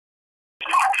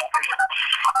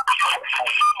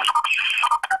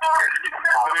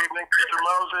Good evening, Mr.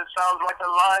 Moses. Sounds like the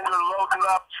lines are loading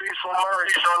up. Cecil Murray,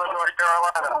 Charlotte, North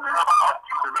Carolina.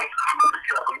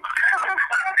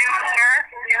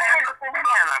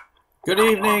 Good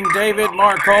evening, David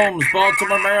Mark Holmes,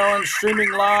 Baltimore, Maryland,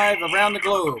 streaming live around the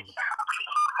globe.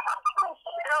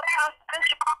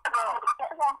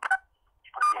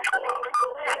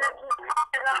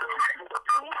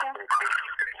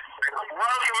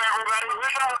 Welcome, everybody.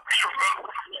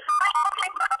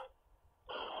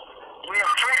 We have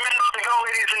 3 minutes to go,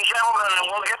 ladies and gentlemen, and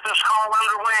we'll get this call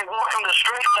underway. Welcome to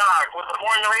Straight Talk with the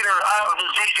formulator of the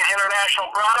Zika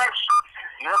International Products,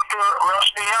 Mr.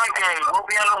 Rusty Youngay. We'll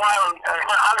be underway at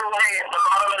the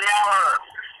bottom of the hour.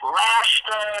 Last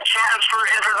chance for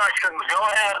introductions. Go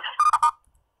ahead.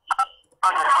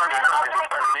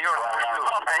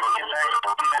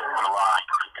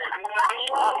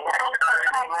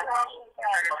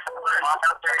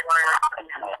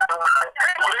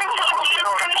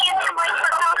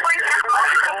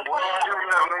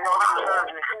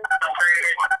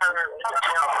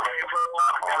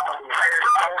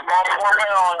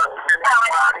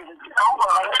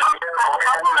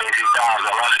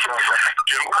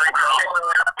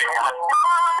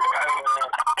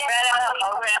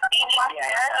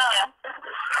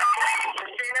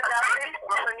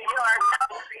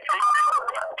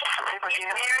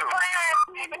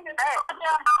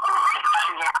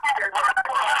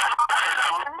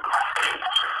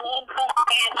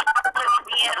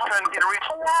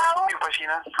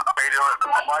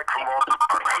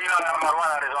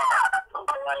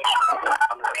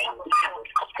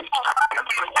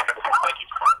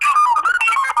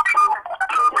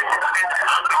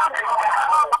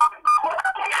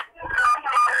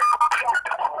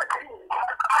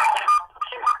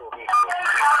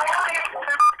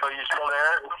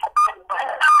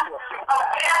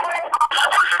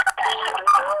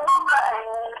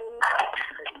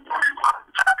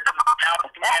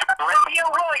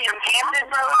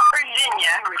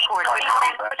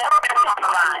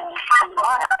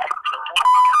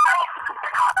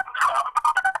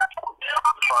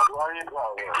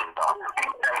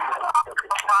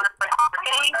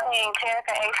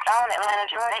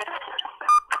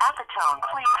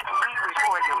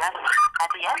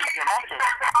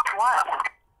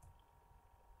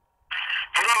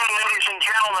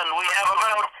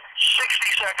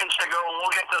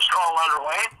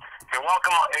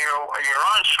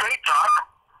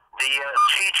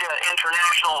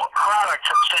 International Product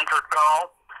Center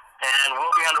call, and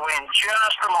we'll be underway in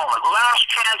just a moment. Last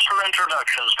chance for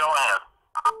introductions. Go ahead.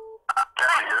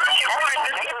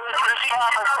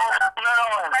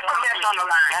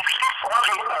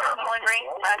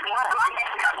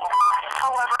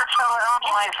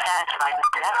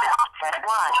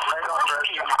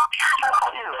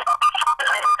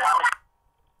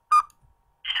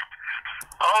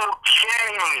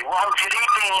 Okay, well, good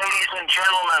evening, ladies and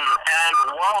gentlemen, and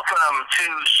welcome to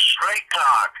Straight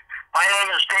Talk. My name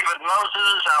is David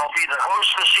Moses. I'll be the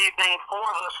host this evening for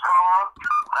this call,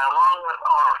 along with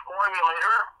our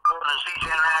formulator for the Zika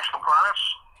International Products,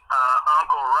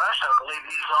 Uncle Russ. I believe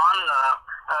he's on.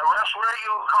 Russ, where are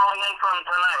you calling in from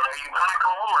tonight? Are you back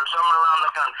home or somewhere around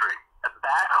the country?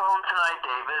 Back home tonight,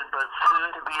 David, but soon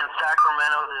to be in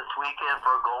Sacramento this weekend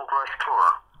for a Gold Rush tour.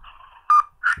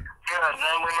 Good, and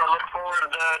then we look forward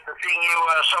to seeing you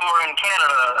somewhere in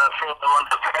Canada throughout the month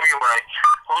of February.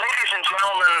 Well, ladies and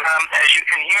gentlemen, as you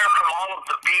can hear from all of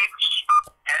the beeps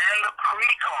and the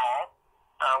pre-call,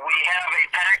 we have a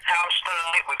packed house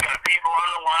tonight. We've got people on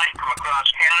the line from across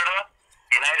Canada,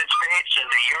 the United States,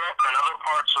 into Europe, and other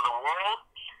parts of the world.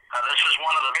 This is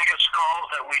one of the biggest calls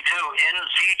that we do in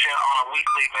Zika on a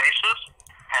weekly basis,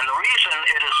 and the reason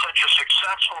it is such a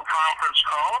successful conference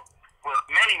call with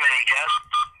many, many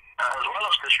guests, as well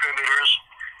as distributors,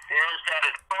 is that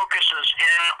it focuses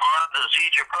in on the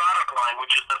Zika product line,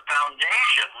 which is the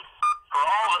foundation for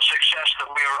all the success that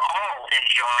we are all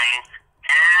enjoying,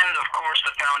 and of course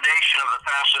the foundation of the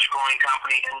fastest growing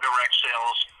company in direct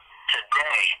sales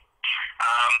today.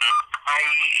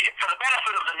 For the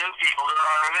benefit of the new people, there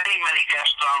are many, many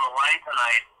guests on the line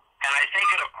tonight, and I think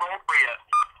it appropriate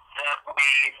that we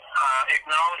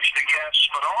acknowledge the guests,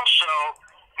 but also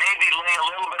maybe lay a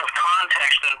little bit of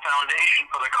context and foundation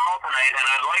for the call tonight, and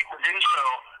I'd like to do so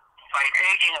by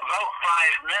taking about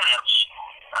 5 minutes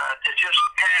to just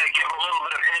kind of give a little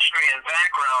bit of history and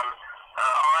background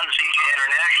on Zika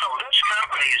International. This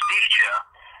company, Zika,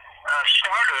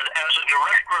 started as a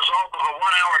direct result of a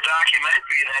 1-hour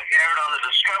documentary that aired on the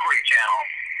Discovery Channel.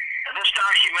 And this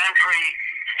documentary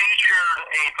featured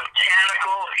a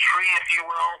botanical tree, if you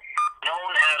will,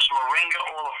 known as Moringa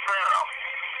oleifera.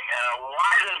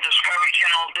 Why the Discovery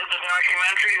Channel did the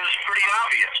documentary is pretty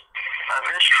obvious.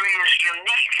 This tree is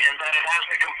unique in that it has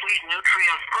the complete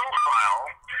nutrient profile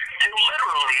to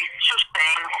literally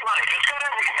sustain life. It's got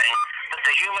everything that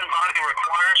the human body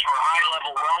requires for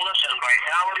high-level wellness and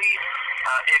vitality.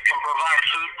 It can provide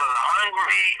food for the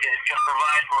hungry. It can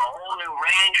provide for a whole new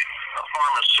range of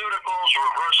pharmaceuticals,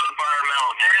 reverse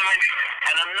environmental damage,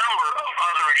 and a number of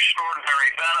other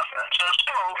extraordinary benefits. And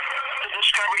so the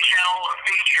Discovery Channel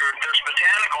featured this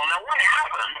botanical. Now, what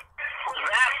happened was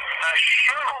that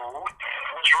show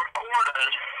was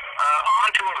recorded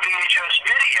onto a VHS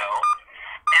video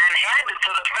and handed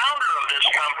to the founder of this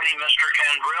company, Mr.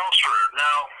 Ken Brailsford.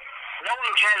 Now,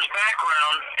 knowing Ken's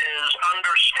background is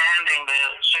understanding the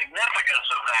significance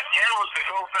of that. Ken was the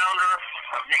co-founder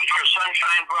of Nature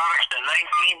Sunshine Products in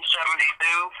 1972,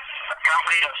 a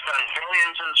company that's done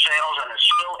billions in sales and is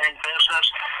still in business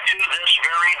to this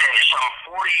very day,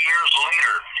 some 40 years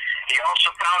later. He also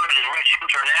founded Enrich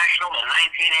International in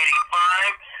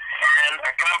 1985, and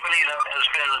a company that has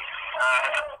been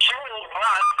sold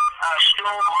but still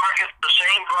markets the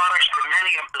same products to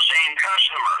many of the same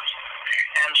customers.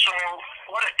 And so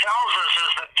what it tells us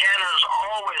is that Ken is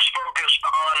always focused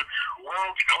on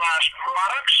world-class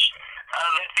products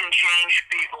that can change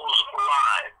people's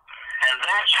lives. And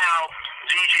that's how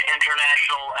ZJ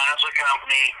International as a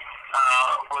company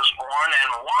was born,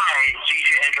 and why ZJ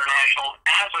International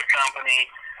as a company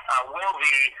will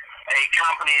be a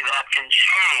company that can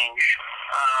change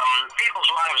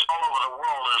people's lives all over the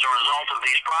world as a result of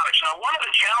these products. Now, one of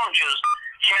the challenges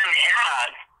Ken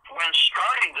had when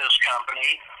starting this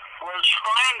company was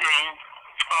finding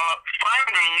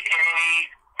a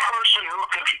person who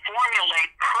could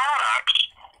formulate products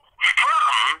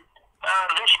from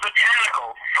this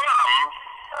botanical, from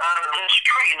this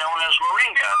tree known as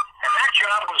moringa. And that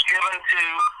job was given to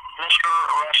Mr.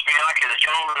 Russ, the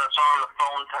gentleman that's on the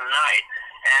phone tonight.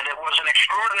 And it was an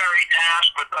extraordinary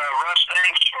task, but Russ,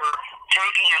 thanks for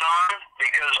taking it on,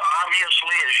 because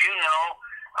obviously, as you know,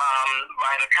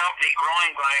 by the company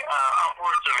growing by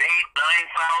upwards of 8,000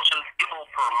 to 9,000 people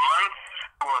per month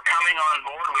who are coming on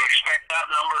board, we expect that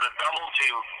number to double to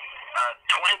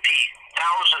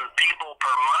 20,000 people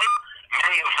per month,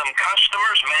 many of them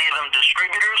customers, many of them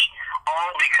distributors, all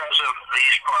because of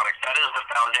these products. That is the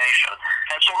foundation.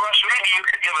 And so, Russ, maybe you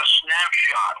could give a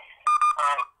snapshot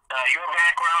of your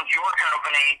background, your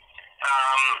company,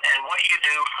 and what you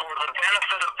do for the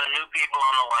benefit of the new people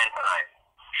on the line tonight.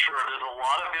 Sure. There's a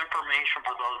lot of information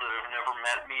for those that have never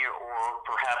met me or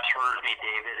perhaps heard me,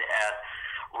 David, at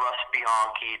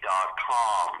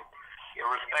russbianchi.com.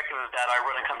 Irrespective of that, I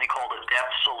run a company called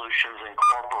Adept Solutions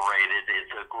Incorporated.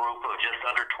 It's a group of just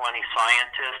under 20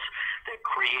 scientists that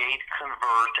create,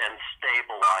 convert, and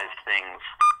stabilize things.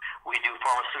 We do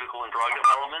pharmaceutical and drug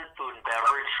development, food and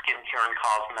beverage, skincare and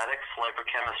cosmetics, flavor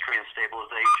chemistry and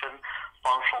stabilization,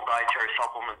 functional dietary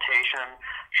supplementation,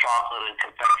 chocolate and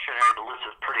confectionery. The list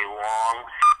is pretty long,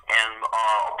 and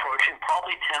approaching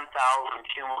probably 10,000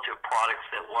 cumulative products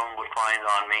that one would find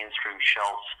on mainstream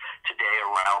shelves today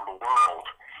around the world.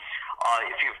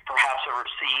 If you've perhaps ever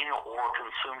seen or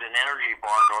consumed an energy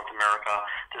bar in North America,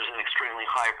 there's an extremely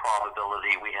high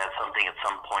probability we had something at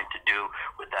some point to do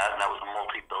with that, and that was a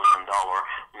multi-billion-dollar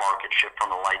market shift from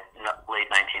the late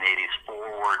 1980s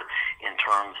forward in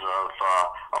terms of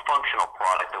a functional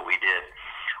product that we did.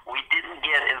 We didn't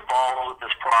get involved with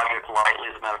this project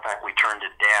lightly. As a matter of fact, we turned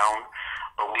it down.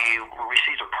 But we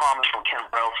received a promise from Ken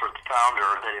Brailsford, the founder,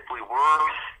 that if we were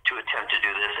to attempt to do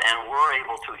this and were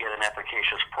able to get an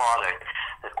efficacious product,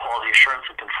 that quality assurance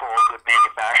and control, good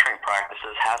manufacturing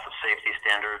practices, HACCP safety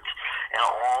standards, and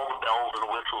all the bells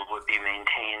and whistles would be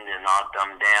maintained and not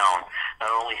dumbed down.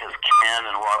 Not only has Ken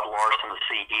and Rob Larson, the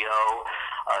CEO,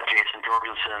 Jason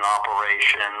Jorgensen in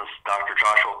operations, Dr.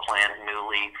 Joshua Plant,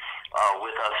 newly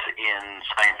with us in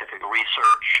scientific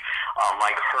research,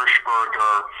 Mike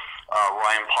Hirschberger,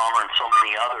 Ryan Palmer, and so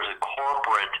many others at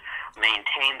corporate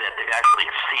maintain that. They've actually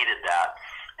exceeded that.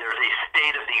 There's a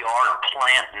state-of-the-art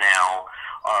plant now,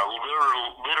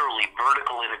 literally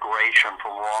vertical integration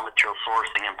from raw material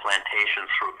sourcing and plantations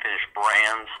through finished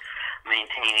brands,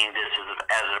 maintaining this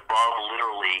as above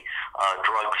literally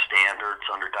drug standards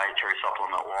under dietary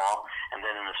supplement law, and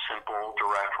then in a simple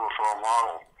direct referral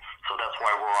model. So that's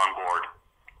why we're on board.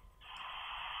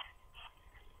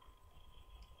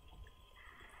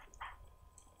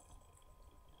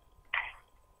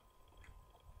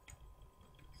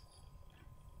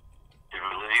 Did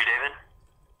we lose you, David?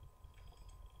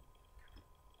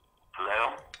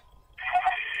 Hello?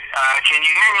 Can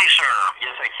you hear me, sir?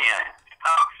 Yes, I can.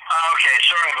 Okay,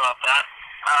 sorry about that.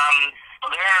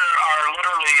 There are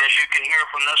literally, as as you can hear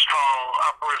from this call,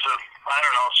 upwards of, I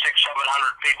don't know,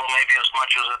 600-700 people, maybe as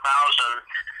much as 1,000,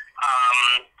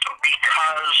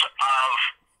 because of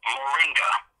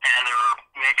moringa. And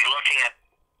they're maybe looking at,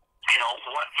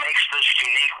 what makes this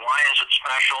unique? Why is it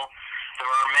special?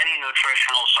 There are many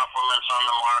nutritional supplements on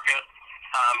the market,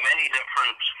 many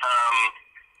different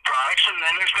products, and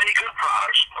then there's many good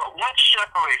products. But what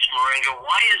separates moringa?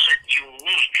 Why is it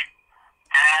unique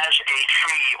as a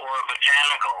tree or a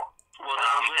botanical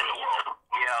in the world?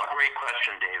 Yeah, great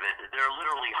question, David. There are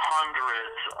literally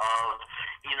hundreds of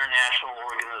international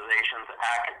organizations,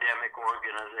 academic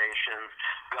organizations,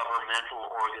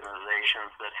 governmental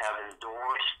organizations that have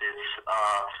endorsed its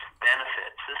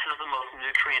benefits. This is the most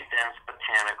nutrient-dense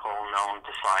botanical known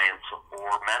to science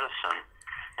or medicine.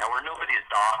 Now, we're nobody's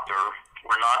doctor.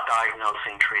 We're not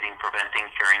diagnosing, treating, preventing,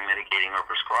 curing, mitigating, or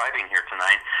prescribing here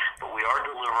tonight, but we are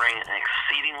delivering an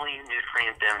exceedingly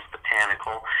nutrient-dense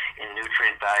botanical in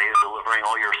nutrient value, delivering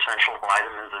all your essential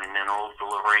vitamins and minerals,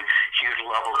 delivering huge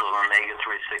levels of omega-3,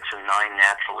 6, and 9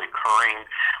 naturally occurring,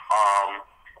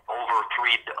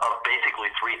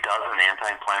 basically 3 dozen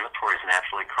anti-inflammatories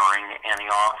naturally occurring,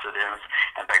 antioxidants,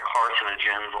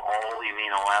 anti-carcinogens, all the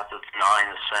amino acids, 9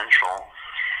 essential.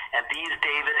 And these,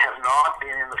 David, have not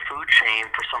been in the food chain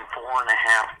for some 4.5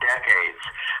 decades.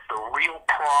 The real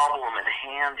problem at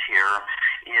hand here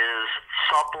is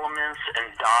supplements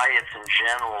and diets in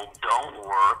general don't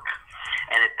work.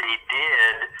 And if they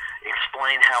did,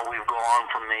 explain how we've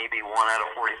gone from maybe 1 out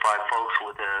of 45 folks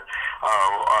with a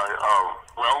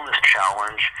wellness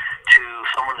challenge to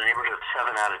somewhere in the neighborhood of 7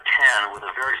 out of 10 with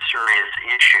a very serious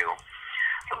issue.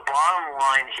 The bottom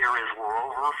line here is we're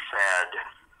overfed,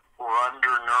 we're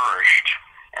undernourished,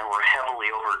 and we're heavily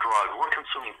overdrugged. We're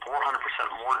consuming 400%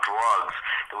 more drugs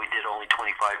than we did only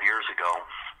 25 years ago.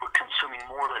 We're consuming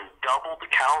more than double the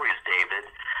calories, David,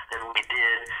 than we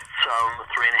did some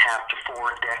 3.5 to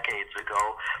 4 decades ago.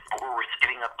 But we're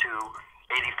receiving up to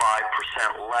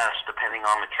 85% less, depending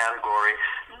on the category,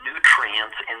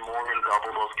 nutrients in more than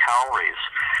double those calories.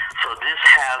 So this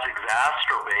has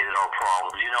exacerbated our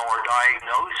problems. Our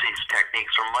diagnosis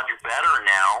techniques are much better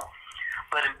now,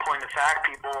 but in point of fact,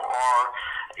 people are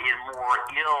in more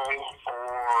ill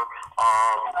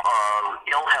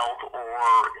health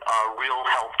or real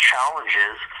health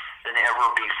challenges than ever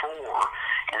before.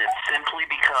 And it's simply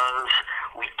because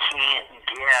we can't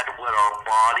get what our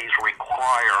bodies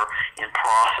require in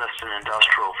processed and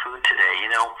industrial food today.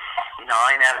 9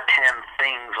 out of 10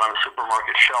 things on a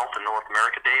supermarket shelf in North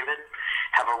America, David,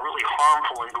 have a really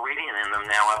harmful ingredient in them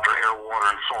now after air,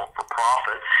 water, and salt for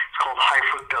profit. It's called high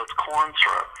fructose corn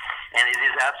syrup. And it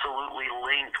is absolutely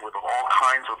linked with all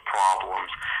kinds of problems,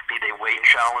 be they weight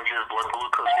challenges, blood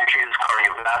glucose issues,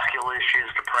 cardiovascular issues,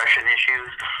 depression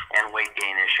issues, and weight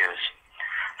gain issues.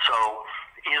 So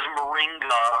is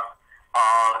moringa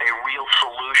a real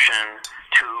solution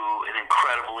to an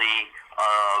incredibly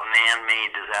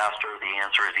man-made disaster? The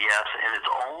answer is yes, and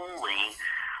it's only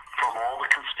from all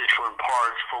the constituent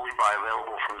parts fully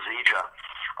bioavailable from Zija.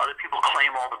 Other people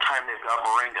claim all the time they've got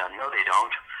moringa. No, they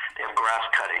don't. They have grass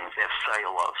cuttings. They have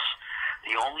cellulose.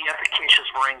 The only efficacious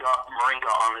moringa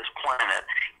on this planet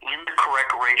in the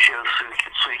correct ratios,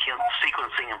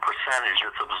 sequencing, and percentage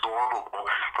that's absorbable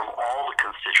from all the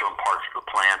constituent parts of the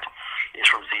plant is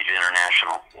from Zija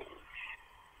International.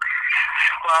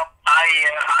 Well,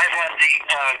 I've had the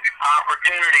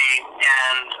opportunity,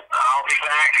 and I'll be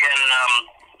back in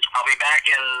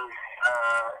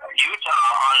Utah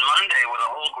on Monday with a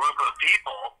whole group of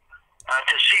people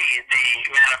to see the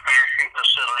manufacturing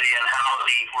facility and how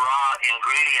the raw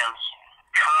ingredients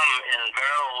come in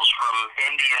barrels from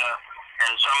India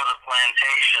and some of the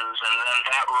plantations, and then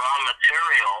that raw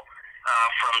material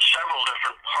from several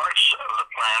different parts of the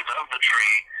plant, of the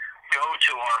tree, go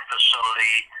to our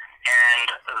facility, and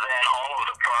then all of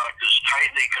the product is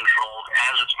tightly controlled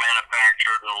as it's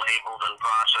manufactured and labeled and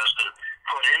processed and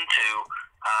put into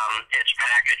its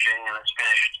packaging and its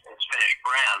finished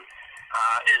brand.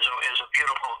 Is a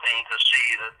beautiful thing to see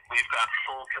that we've got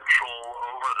full control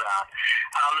over that.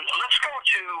 Let's go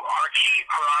to our key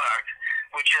product,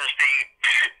 which is the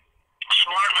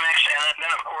Smart Mix, and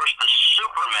then of course the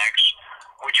Super Mix,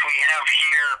 which we have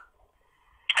here,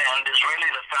 and is really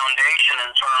the foundation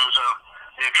in terms of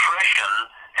nutrition.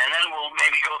 And then we'll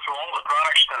maybe go through all the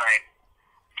products tonight.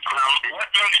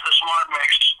 What makes the Smart Mix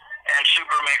and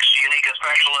Super Mix unique and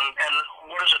special, and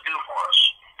what does it do for us?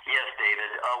 Yes,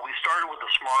 David. We started with the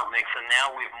Smart Mix, and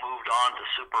now we've moved on to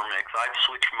Super Mix. I've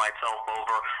switched myself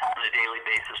over on a daily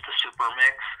basis to Super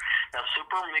Mix Now,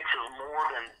 Super Mix is more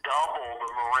than double the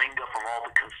moringa from all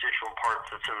the constituent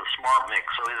parts that's in the Smart Mix.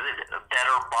 So is it a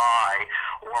better buy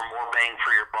or more bang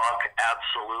for your buck?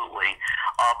 Absolutely.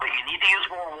 But you need to use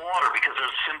more water because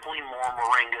there's simply more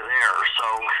moringa there. So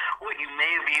what you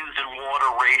may have used in water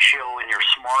ratio in your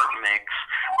Smart Mix,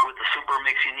 with the Super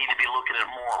Mix you need to be looking at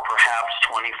more, perhaps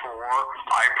 24.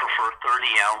 I prefer 30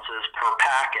 ounces per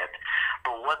packet.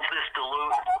 But what's this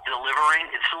delivering?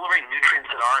 It's delivering nutrients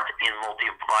that aren't in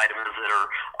multivitamins that are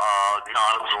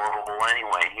not absorbable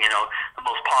anyway. You know, the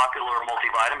most popular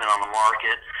multivitamin on the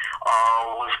market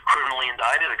was criminally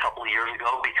indicted a couple of years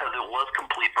ago because it was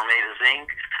complete for made of zinc,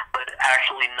 but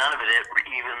actually none of it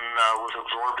even was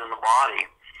absorbed in the body.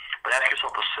 But ask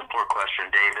yourself a simpler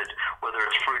question, David, whether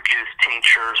it's fruit juice,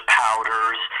 tinctures,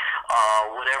 powders,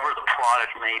 whatever the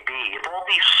product may be. If all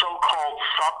these so-called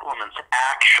supplements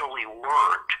actually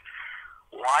worked,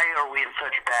 why are we in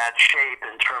such bad shape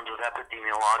in terms of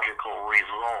epidemiological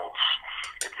results?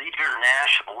 At Zeke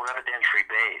International, we're evidentiary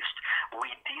based.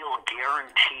 We deal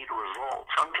guaranteed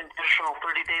results, unconditional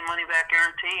 30-day money-back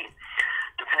guarantee.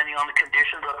 Depending on the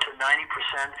conditions, up to 90%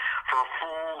 for a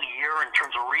full year in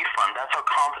terms of refund. That's how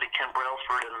confident Ken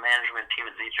Brailsford and the management team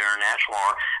at Zeke International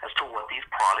are as to what these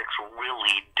products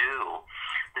really do.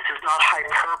 This is not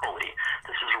hyperbole.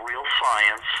 This is real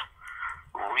science,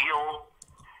 real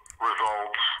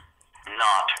results,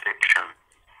 not fiction.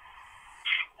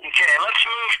 Okay, let's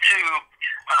move to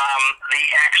the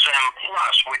XM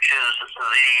Plus, which is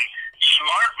the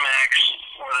Smart Mix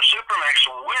or the Super Mix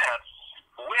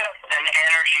with an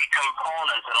energy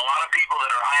component. And a lot of people that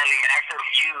are highly active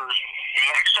use the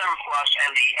XM Plus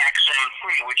and the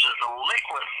XM3, which is the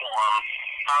liquid form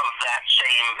of that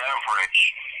same beverage.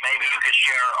 Maybe you could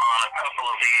share on a couple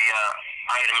of the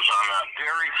items on that.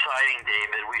 Very exciting,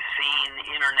 David. We've seen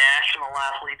international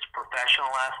athletes, professional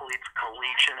athletes,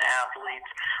 collegiate athletes,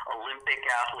 Olympic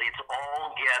athletes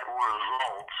all get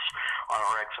results on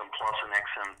our XM Plus and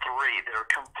XM3. They're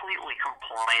completely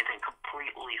compliant and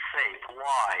completely safe.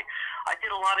 Why? I did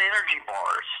a lot of energy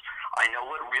bars. I know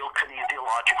what real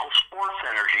kinesiological sports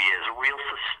energy is, real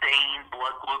sustained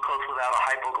blood glucose without a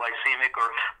hypoglycemic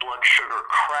or blood sugar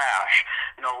crash,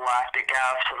 no lactic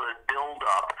acid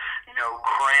buildup, no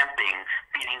cramping,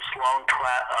 feeding slow and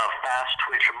fast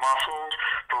twitch muscles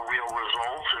for real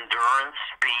results, endurance,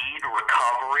 speed,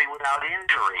 recovery without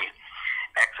injury.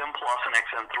 XM Plus and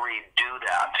XM3 do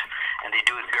that, and they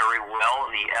do it very well,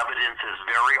 and the evidence is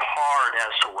very hard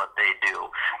as to what they do.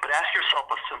 But ask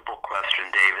yourself a simple question,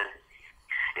 David.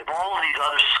 If all of these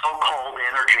other so-called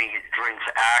energy drinks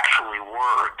actually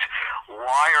worked,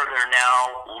 why are there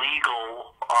now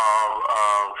legal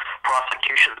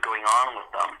prosecutions going on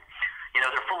with them? You know,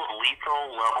 they're full of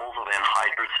lethal levels of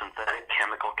anhydrous synthetic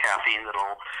chemical caffeine that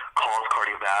will cause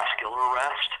cardiovascular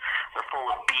arrest. They're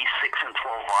full of B6 and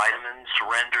 12 vitamins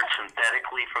rendered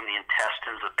synthetically from the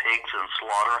intestines of pigs in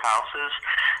slaughterhouses.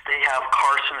 They have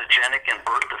carcinogenic and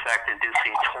birth defect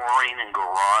inducing taurine and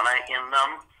guarana in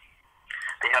them.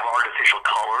 They have artificial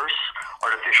colors,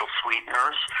 artificial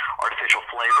sweeteners, artificial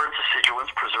flavors, acidulants,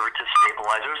 preservatives,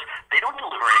 stabilizers. They don't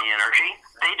deliver any energy.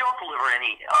 They don't deliver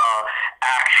any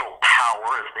actual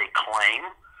power as they claim.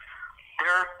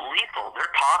 They're lethal.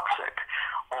 They're toxic.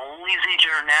 Only Zeke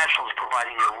International is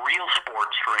providing a real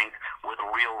sports drink with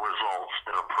real results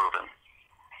that are proven.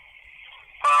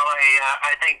 Well,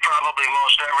 I think probably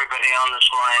most everybody on this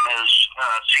line has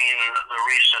seen the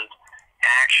recent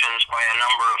actions by a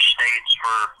number of states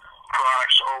for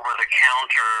products over the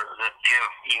counter that give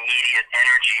immediate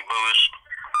energy boost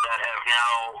that have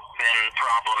now been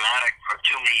problematic for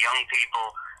too many young people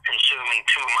consuming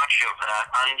too much of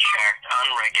that unchecked,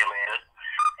 unregulated.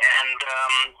 And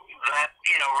that,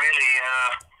 really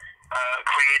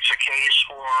creates a case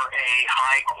for a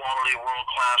high quality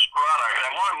world-class product.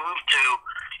 I want to move to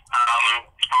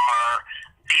our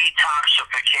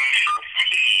detoxification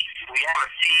tea. We have a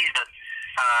tea that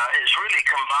is really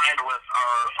combined with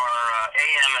our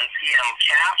AM and PM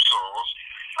capsules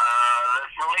that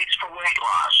relates to weight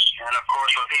loss. And of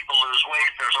course, when people lose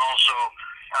weight, there's also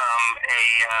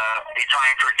a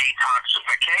time for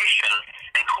detoxification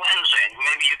and cleansing.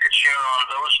 Maybe you could share on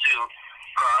those two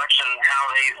products and how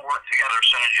they work together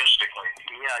synergistically.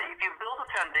 Yeah, if you build a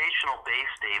foundational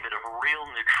base, David, of real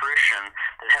nutrition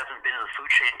that hasn't been in the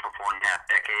food chain for 4.5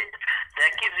 decades,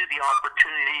 that gives you the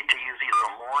opportunity to use either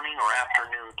a morning or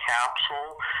afternoon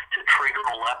capsule to trigger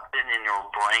leptin in your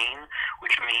brain,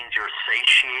 which means you're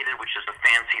satiated, which is the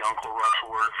fancy Uncle Russ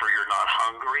word for you're not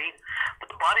hungry.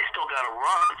 But the body's still got to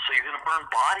run, so you're going to burn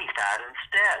body fat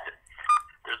instead.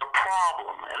 There's a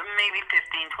problem, and maybe 15,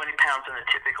 20 pounds in a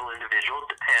typical individual,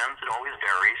 it depends, it always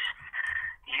varies.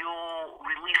 you'll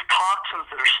release toxins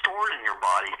that are stored in your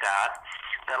body fat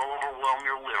that'll overwhelm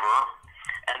your liver.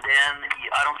 And then,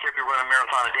 I don't care if you run a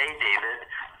marathon a day, David,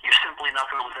 you're simply not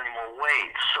going to lose any more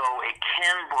weight. So a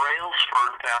Ken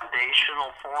Brailsford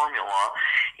foundational formula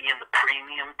in the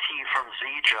premium tea from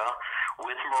Zija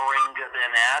with moringa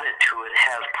then added to it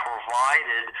has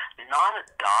provided not a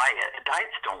diet.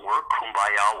 Diets don't work.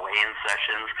 Kumbaya, weigh-in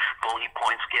sessions, bony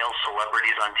point scales,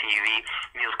 celebrities on TV,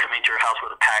 meals coming to your house where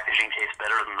the packaging tastes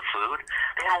better than the food.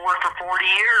 They haven't worked for 40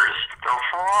 years. They're a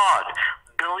fraud.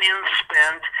 Billions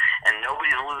spent, and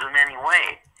nobody's losing any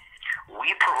weight.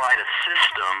 We provide a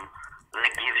system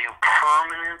that gives you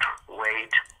permanent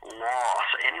weight loss.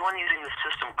 Anyone using the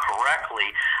system correctly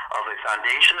of a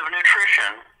foundation of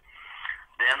nutrition,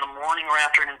 then the morning or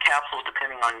afternoon capsules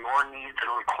depending on your needs and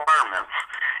requirements,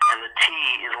 and the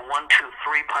tea is a 1-2-3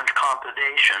 punch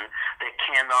combination that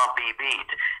cannot be beat.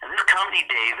 And this company,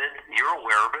 David, you're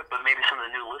aware of it, but maybe some of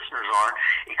the new listeners aren't,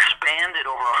 expanded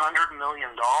over $100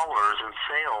 million in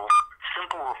sales,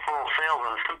 simple referral sales,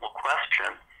 and a simple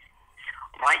question.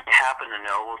 Might you happen to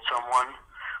know of someone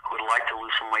who would like to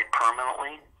lose some weight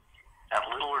permanently at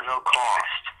little or no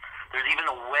cost? There's even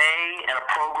a way and a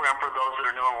program for those that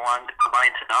are new and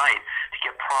online tonight to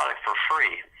get product for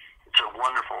free. It's a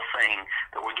wonderful thing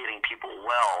that we're getting people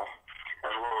well,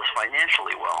 as well as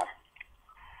financially well.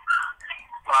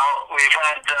 Well, we've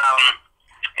had, I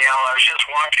was just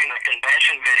watching the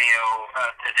convention video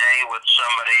today with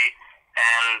somebody,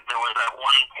 and there was that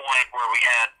one point where we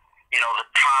had, the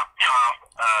top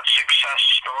success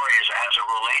stories as it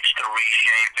relates to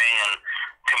reshaping and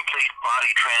complete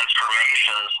body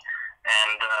transformations.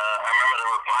 And I remember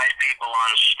there were 5 people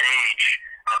on stage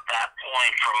at that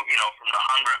point from the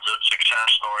hundreds of success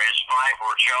stories. 5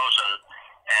 were chosen,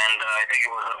 and I think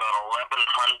it was about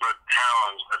 1,100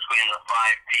 pounds between the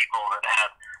 5 people that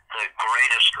had the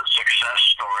greatest success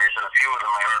stories, and a few of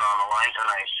them I heard on the line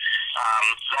tonight.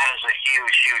 That is a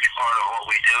huge, huge part of what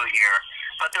we do here.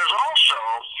 But there's also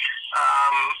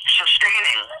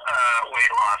sustaining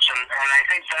weight loss, and I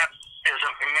think that is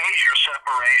a major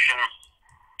separation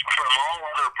from all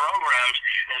other programs,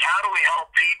 is how do we help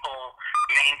people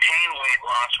maintain weight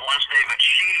loss once they've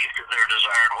achieved their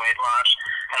desired weight loss.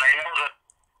 And I know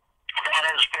that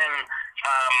has been,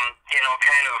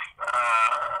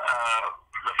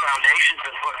 the foundation's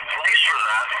been put in place for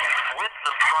that with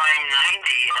the Prime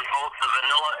 90 and both the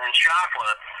vanilla and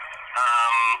chocolate,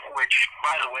 which,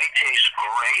 by the way, tastes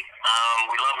great.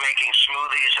 We love making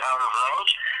smoothies out of those.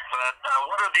 But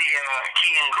what are the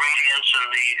key ingredients in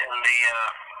the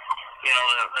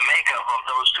makeup of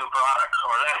those 2 products,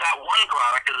 or that one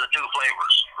product is the 2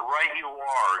 flavors? Right, you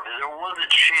are. There was a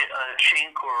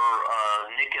chink or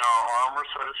nick in our armor,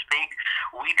 so to speak.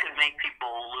 We could make people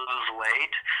lose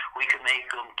weight. We could make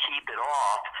them keep it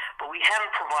off, but we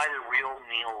haven't provided real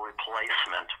meal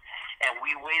replacement. And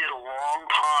we waited a long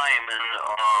time and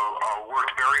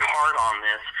worked very hard on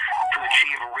this to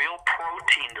achieve real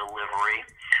protein delivery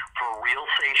for real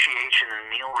satiation and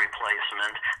meal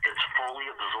replacement that's fully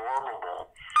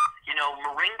absorbable.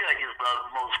 Moringa is the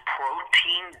most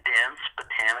protein-dense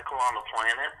botanical on the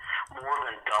planet, more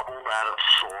than double that of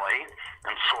soy,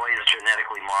 and soy is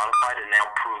genetically modified and now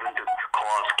proven to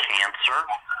cause cancer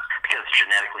because it's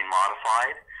genetically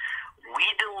modified. We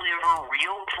deliver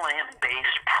real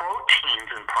plant-based proteins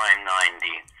in Prime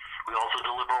 90. We also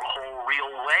deliver whole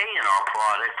real whey in our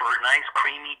product for a nice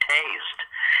creamy taste.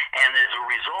 And as a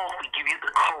result, we give you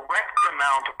the correct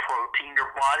amount of protein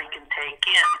your body can take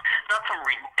in. Not some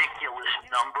ridiculous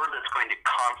number that's going to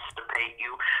constipate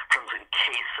you from some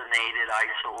caseinated,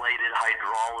 isolated,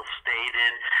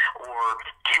 hydrolysated, or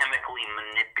chemically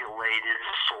manipulated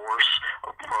source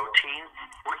of protein.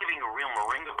 We're giving you real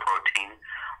moringa protein,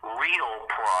 real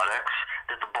products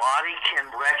that the body can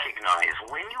recognize.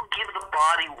 When you give the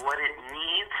body what it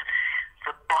needs,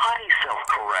 the body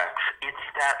self-corrects. It's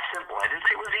that simple. I didn't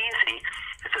say it was easy.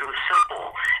 I said it was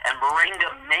simple. And Moringa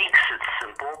makes it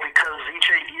simple because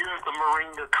Zija is the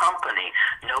Moringa company.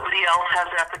 Nobody else has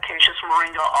efficacious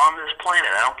Moringa on this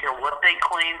planet. I don't care what they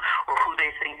claim or who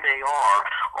they think they are.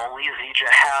 Only Zija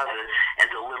has it and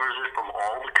delivers it from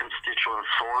all the constituent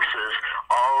sources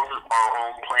of our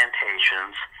own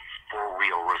plantations for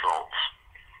real results.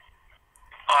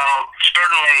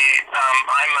 Certainly,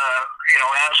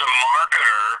 as a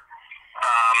marketer,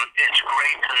 it's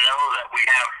great to know that we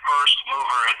have first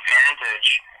mover advantage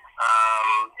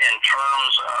in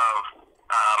terms of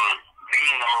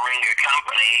being the Moringa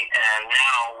company, and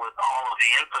now with all of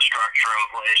the infrastructure in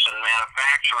place and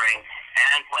manufacturing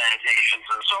and plantations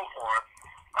and so forth,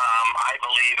 I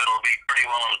believe it'll be pretty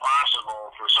well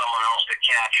impossible for someone else to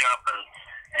catch up and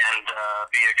and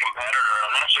be a competitor.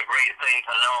 And that's a great thing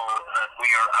to know that we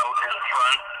are out in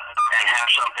front and have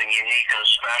something unique and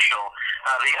special.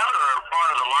 The other part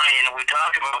of the line, we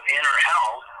talk about inner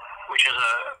health, which is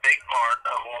a big part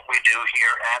of what we do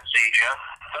here at Zija,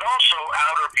 but also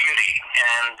outer beauty.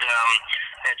 And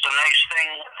it's a nice thing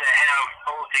to have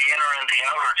both the inner and the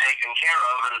outer taken care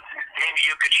of. And maybe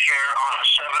you could share on the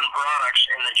 7 products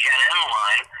in the Gen M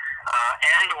line,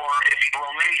 and or, if you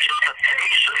will, maybe just the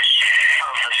basis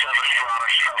of the 7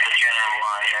 products of the Gen M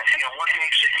line. What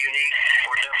makes it unique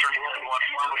or different than what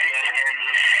one would get in?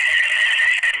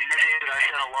 David, I've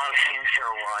done a lot of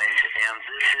skincare lines, and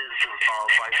this is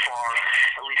by far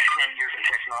at least 10 years in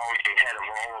technology ahead of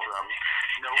all of them.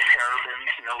 No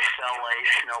parabens, no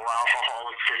phthalates, no alcohol,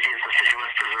 excipients,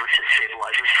 acidulants, preservatives,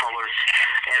 stabilizers, colors,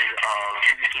 and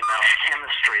Mickey Mouse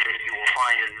chemistry that you will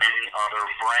find in many other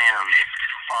brands.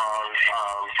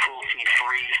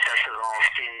 Cruelty-free, tested on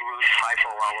skin groups,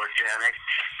 hypoallergenic,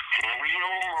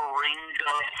 real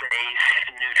moringa-based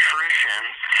nutrition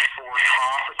for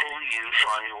topical use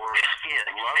on your skin.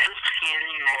 Love the skin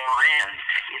you are in.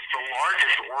 It's the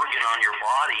largest organ on your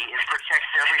body. It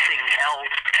protects everything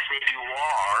else that you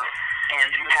are, and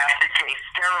you have to take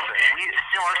care of it.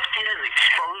 Our skin is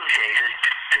exposed, David,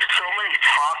 to so many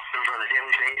toxins on a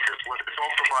daily basis, whether it's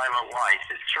ultraviolet light,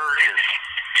 detergents,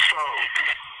 soap,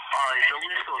 the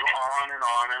list goes on and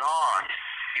on and on.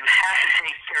 You have to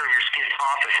take care of your skin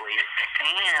topically,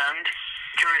 and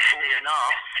curiously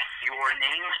enough, your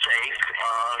namesake,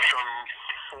 some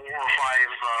 4 or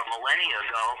 5 millennia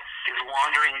ago, is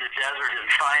wandering the desert in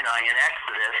Sinai in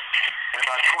Exodus, and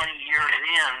about 20 years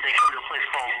in, they come to a place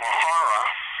called Mahara,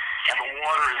 and the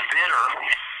water is bitter,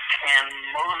 and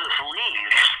Moses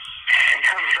leaves, and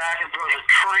comes back and throws a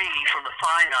tree from the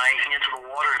Sinai into the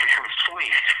water and becomes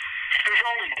sweet. There's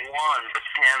only one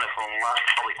botanical in the last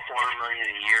probably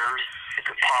 250,000 years that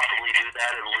could possibly do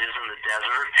that and lives in the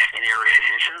desert in arid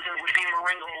conditions, and it would be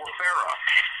Moringa oleifera.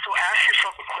 So ask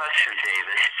yourself a question,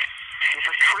 David. If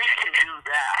a tree can do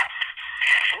that,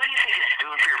 what do you think it's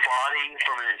doing for your body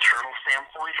from an internal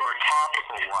standpoint or a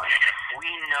topical one? We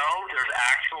know there's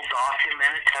actual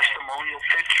documented testimonial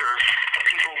pictures of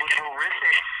people with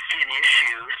horrific skin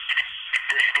issues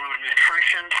that through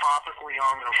nutrition topically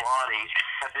on their body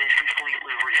have been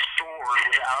completely restored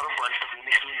without a bunch of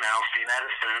Mickey Mouse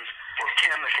medicines or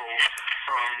chemicals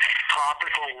from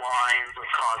topical lines of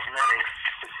cosmetics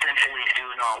that simply do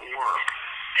not work.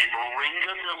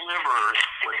 Moringa delivers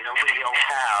what nobody else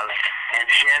has, and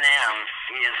Gen M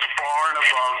is far and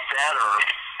above better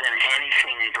than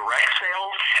anything in direct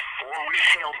sales or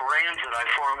retail brands that I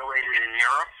formulated in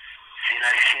Europe, the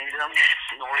United Kingdom,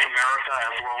 North America,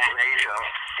 as well as Asia,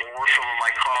 or some of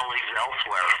my colleagues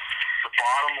elsewhere. The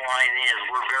bottom line is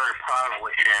we're very proud of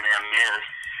what Gen M is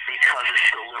because it's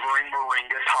delivering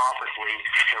moringa topically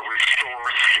that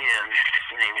restores skin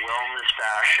in a wellness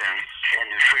fashion and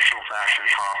nutritional fashion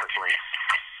topically.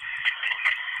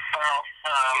 Well,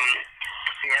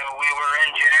 we were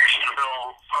in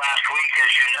Jacksonville last week,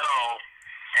 as you know,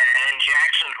 and in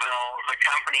Jacksonville, the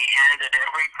company handed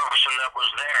every person that was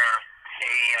there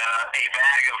a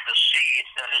bag of the seed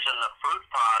that is in the fruit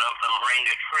pod of the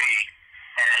moringa tree.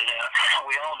 And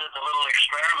we all did the little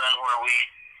experiment where we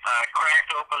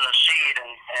cracked open the seed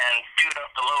and chewed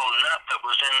up the little nut that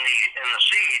was in the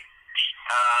seed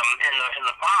in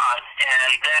the pod,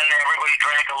 and then everybody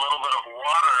drank a little bit of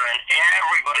water, and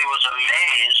everybody was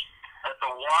amazed that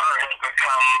the water had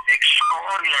become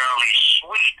extraordinarily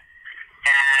sweet.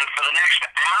 And for the next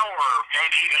hour,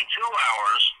 maybe even 2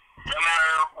 hours, no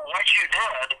matter what you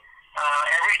did,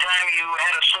 every time you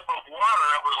had a sip of water,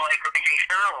 it was like drinking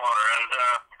pure water. And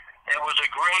it was a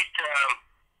great,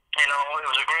 it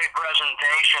was a great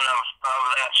presentation of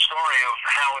that story of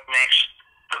how it makes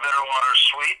the bitter water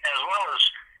sweet, as well as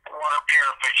water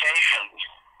purification.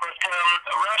 But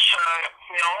Russ, I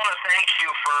want to thank you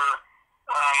for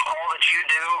all that you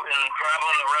do in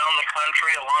traveling around the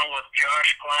country, along with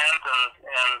Josh Plant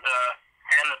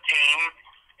and the team,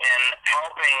 in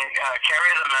helping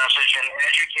carry the message and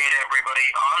educate everybody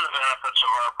on the benefits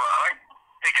of our product,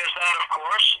 because that, of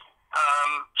course,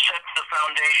 sets the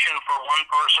foundation for one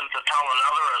person to tell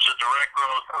another as a direct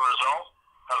result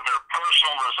of their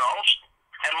personal results,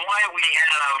 and why we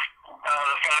have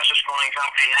the fastest growing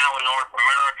company now in North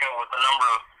America, with a number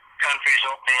of countries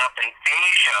opening up in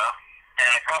Asia,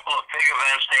 and a couple of big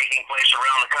events taking place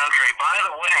around the country. By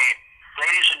the way,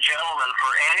 ladies and gentlemen,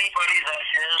 for anybody that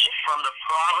is from the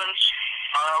province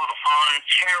of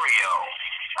Ontario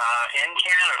in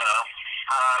Canada,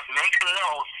 make a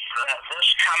note that this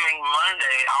coming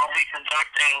Monday I'll be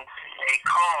conducting a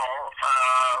call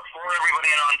for everybody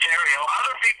in Ontario.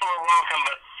 Other people are welcome,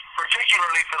 but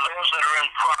particularly for those that are in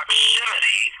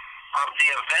proximity of the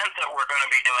event that we're going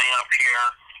to be doing up here.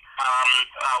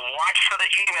 Watch for the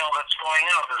email that's going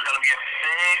out. There's going to be a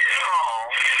big call,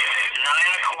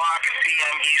 9 o'clock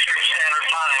p.m. Eastern Standard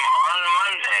Time on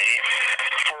Monday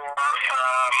for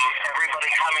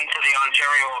everybody coming to the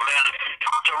Ontario event.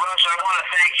 So, Russ, I want to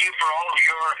thank you for all of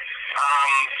your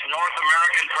North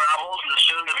American travels and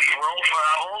soon-to-be world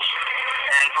travels,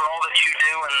 and for all that you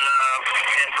do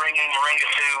in bringing Moringa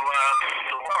to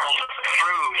the world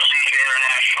through CJ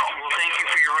International. Well, thank you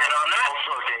for your input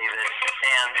also, David.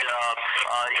 And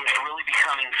it's really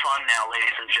becoming fun now,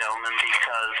 ladies and gentlemen,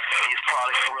 because these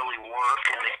products really work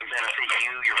and they can benefit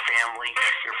you, your family,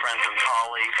 your friends and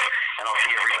colleagues, and I'll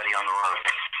see everybody on the road.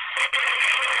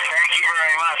 Thank you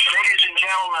very much. Ladies and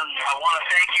gentlemen, I want to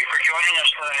thank you for joining us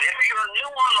tonight. If you're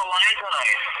new on the line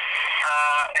tonight,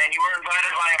 and you were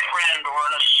invited by a friend or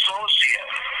an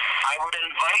associate, I would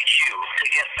invite you to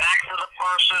get back to the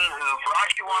person who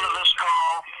brought you onto this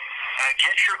call,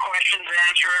 get your questions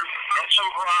answered, get some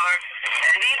product,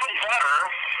 and even better,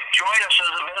 join us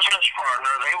as a business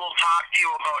partner. They will talk to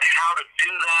you about how to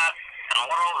do that and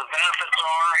what all the benefits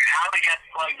are, how to get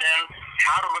plugged in,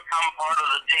 how to become part of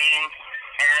the team,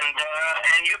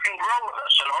 and you can grow with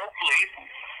us, and hopefully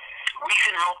we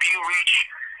can help you reach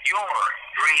your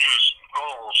dreams,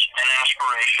 goals, and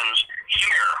aspirations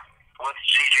here with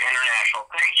CJ International.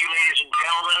 Thank you, ladies and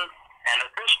gentlemen, and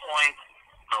at this point,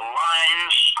 the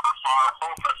lines are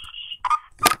open.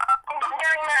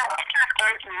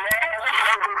 Thank you.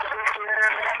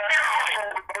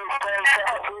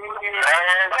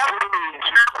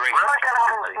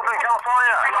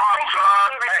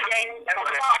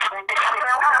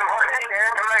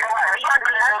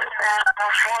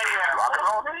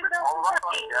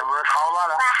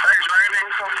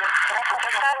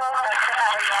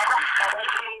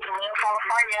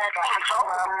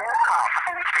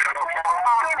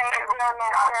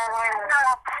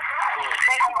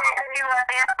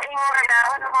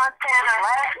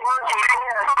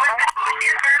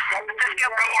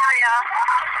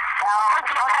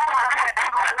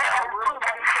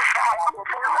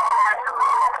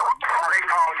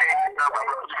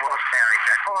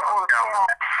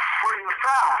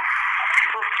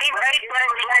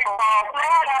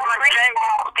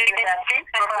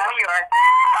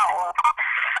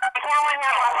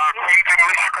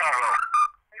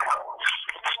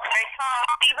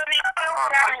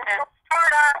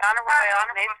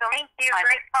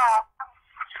 Great call.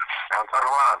 I'm talking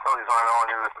about. I told you so. I don't want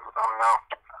to do this. No.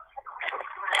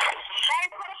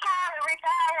 Thanks for the call.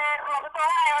 Retire.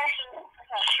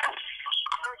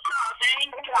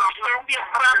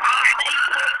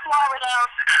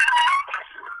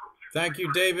 Thank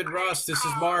you, David Russ. This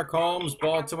is Mark Holmes,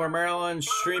 Baltimore, Maryland,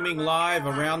 streaming live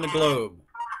around the globe.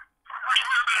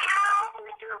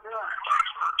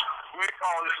 Great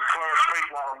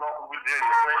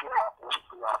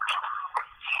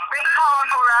call,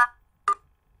 Nora.